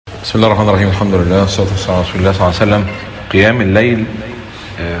بسم الله الرحمن الرحيم. الحمد لله والصلاة والسلام على رسول الله صلى الله عليه وسلم. قيام الليل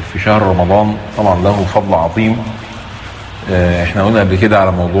في شهر رمضان طبعا له فضل عظيم. احنا قلنا قبل كده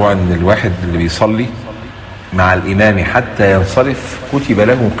على موضوع ان الواحد اللي بيصلي مع الامام حتى ينصرف كتب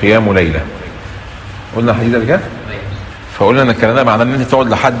له قيام ليلة. قلنا الحديث ده كده، فقلنا ان الكلام ده معناه ان انت تقعد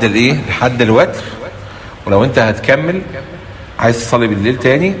لحد الايه، لحد الوتر. ولو انت هتكمل عايز تصلي بالليل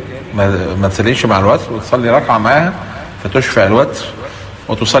تاني ما تصليش مع الوتر وتصلي ركعة معاها فتشفع الوتر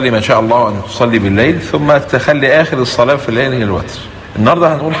وتصلي ما شاء الله أن تصلي بالليل، ثم تخلي آخر الصلاة في الليل هي الوتر.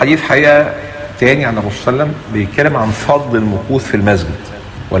 النهاردة هنقول حديث حقيقة تاني عن الرسول صلى الله عليه وسلم بيتكلم عن فضل المكوث في المسجد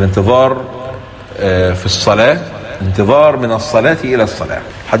والانتظار في الصلاة، انتظار من الصلاة إلى الصلاة.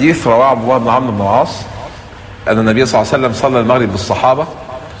 حديث رواه عبد الله بن عمرو بن العاص أن النبي صلى الله عليه وسلم صلى المغرب بالصحابة،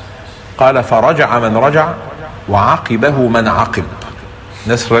 قال: فرجع من رجع وعقبه من عقب.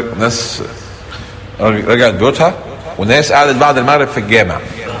 ناس رجعت بيوتها وناس قعدت بعد المغرب في الجامع.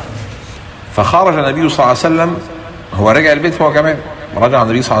 فخرج النبي صلى الله عليه وسلم، هو رجع البيت هو كمان، رجع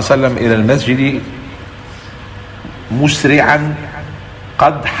النبي صلى الله عليه وسلم إلى المسجد مسرعا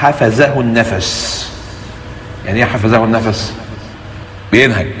قد حفزه النفس. يعني ايه حفزه النفس؟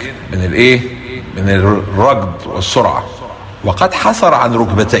 بينهج من الايه، من الركض والسرعة. وقد حسر عن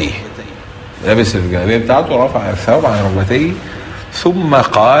ركبتيه، لابس الجلابيه بتاعته ورفع الثوب عن ركبتيه، ثم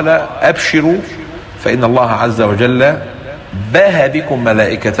قال: أبشروا فإن الله عز وجل باهى بكم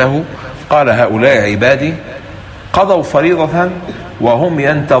ملائكته، قال: هؤلاء عبادي قضوا فريضة وهم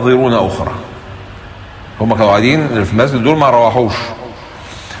ينتظرون أخرى. هم كانوا قاعدين في المسجد دول ما روحوش.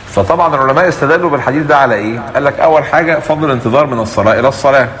 فطبعا العلماء استدلوا بالحديث ده على ايه؟ قال لك اول حاجة فضل الانتظار من الصلاة الى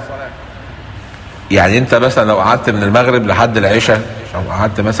الصلاة. يعني انت مثلا لو قعدت من المغرب لحد العشاء، او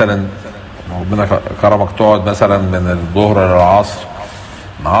قعدت مثلا ربنا كرمك تقعد مثلا من الظهر للعصر،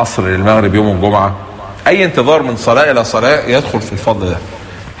 من العصر للمغرب يوم الجمعة، اي انتظار من صلاة الى صلاة يدخل في الفضل ده.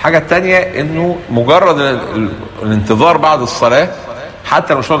 الحاجة التانية انه مجرد الانتظار بعد الصلاة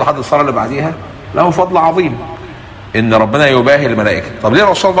حتى لو مش لحد الصلاة اللي بعديها له فضل عظيم، ان ربنا يباهي الملائكة. طب ليه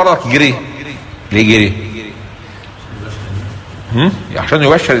الرسول برضك جري؟ ليه جري؟ عشان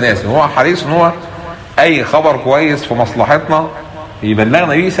يبشر الناس، ان هو حريص ان هو اي خبر كويس في مصلحتنا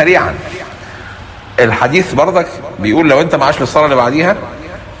يبلغنا بيه سريعا. الحديث برضك بيقول لو انت معاش للصلاة اللي بعديها،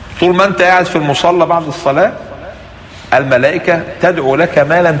 طول ما انت قاعد في المصلى بعد الصلاة الملائكة تدعو لك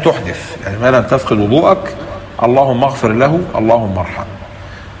ما لم تحدث، يعني ما لم تفقد وضوءك، اللهم اغفر له، اللهم ارحمه.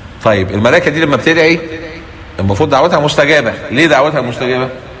 طيب الملائكة دي لما بتدعي المفروض دعوتها مستجابة. ليه دعوتها مستجابة؟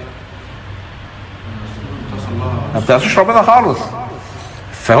 ما بتعصيش ربنا خالص.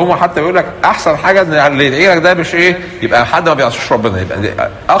 فهم حتى يقول لك احسن حاجة ان اللي يدعي لك ده مش ايه، يبقى حد ما بيعصيش ربنا، يبقى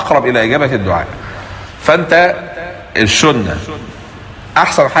اقرب الى اجابة الدعاء. فانت السنة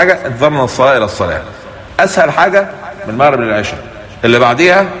احسن حاجة انتظار من الصلاة الى الصلاة، اسهل حاجة من المغرب للعشاء، اللي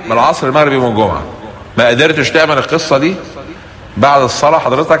بعديها من العصر للمغرب يوم الجمعة. ما قدرتش تعمل القصة دي بعد الصلاة،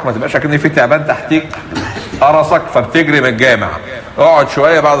 حضرتك ما تبقاش اكن في تعبان تحتيك قرصك فبتجري من الجامع. اقعد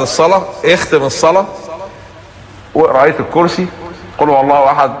شوية بعد الصلاة، اختم الصلاة واقرأ آية الكرسي، قل هو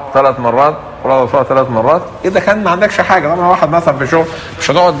الله احد 3 مرات، قل هو الله 3 مرات. اذا كان ما عندكش حاجة، طبعا واحد مثلا في شغل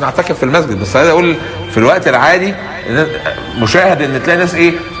مش هنقعد نعتكف في المسجد، بس عايز اقول في الوقت العادي مشاهد ان تلاقي ناس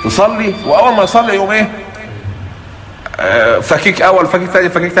ايه تصلي، واول ما يصلي يوم ايه، فكيك اول، فكيك ثاني،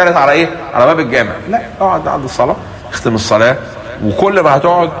 فكيك ثالث على ايه، على باب الجامع. لا، اقعد بعد الصلاة، اختم الصلاة، وكل ما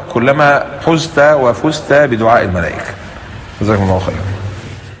هتقعد كلما حزت وفزت بدعاء الملائكة. جزاكم الله خيرا.